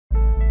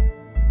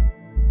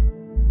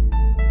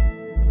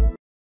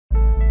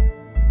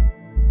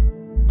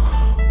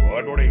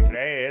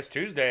Hey, it's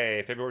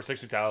Tuesday, February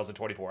 6,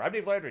 2024. I'm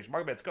Dave Landry.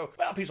 Market bets go.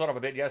 Well, peace on off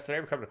a bit yesterday.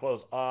 We're coming to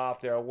close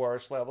off their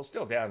worst level.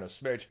 Still down a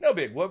smidge. No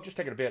big whoop. Just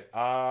taking a bit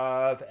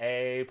of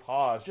a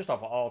pause. Just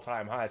off of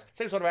all-time highs.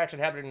 Same sort of action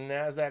happening in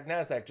NASDAQ.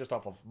 NASDAQ just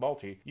off of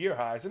multi-year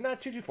highs and not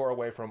too far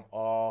away from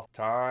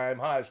all-time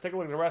highs. Take a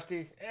look at the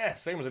Rusty.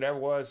 Same as it ever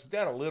was.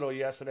 Down a little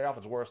yesterday off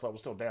its worst level.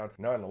 Still down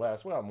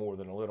nonetheless. Well, more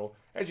than a little.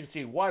 As you can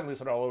see, wide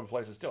loose on all over the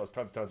place. It still has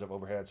tons of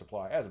overhead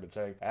supply, as I've been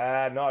saying.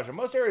 Ad nauseam.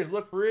 Most areas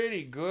look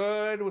pretty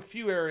good, with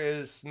few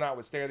areas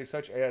notwithstanding,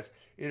 such as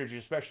energy,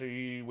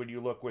 especially when you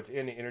look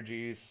within the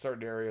energies,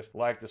 certain areas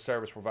like the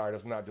service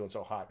providers not doing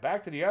so hot.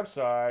 Back to the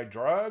upside,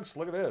 drugs,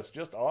 look at this,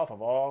 just off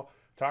of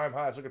all-time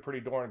highs, looking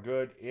pretty darn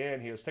good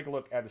in here. Let's take a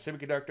look at the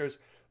semiconductors.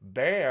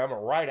 Bam,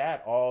 right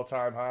at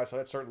all-time highs, so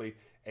that's certainly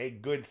a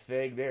good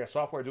thing there.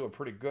 Software doing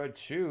pretty good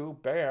too.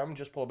 Bam,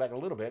 just pull back a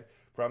little bit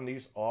from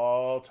these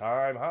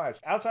all-time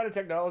highs. Outside of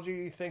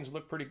technology, things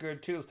look pretty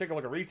good too. Let's take a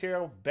look at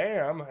retail.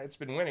 Bam, it's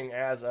been winning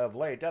as of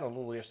late. Down a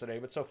little yesterday,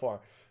 but so far,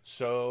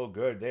 so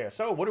good there.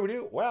 So what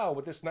do? Well,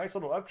 with this nice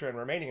little uptrend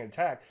remaining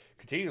intact,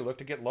 continue to look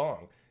to get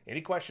long.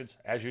 Any questions?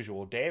 As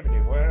usual, Dave at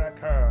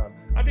DaveLandry.com.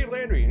 I'm Dave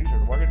Landry, and here's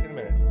your market in a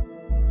minute.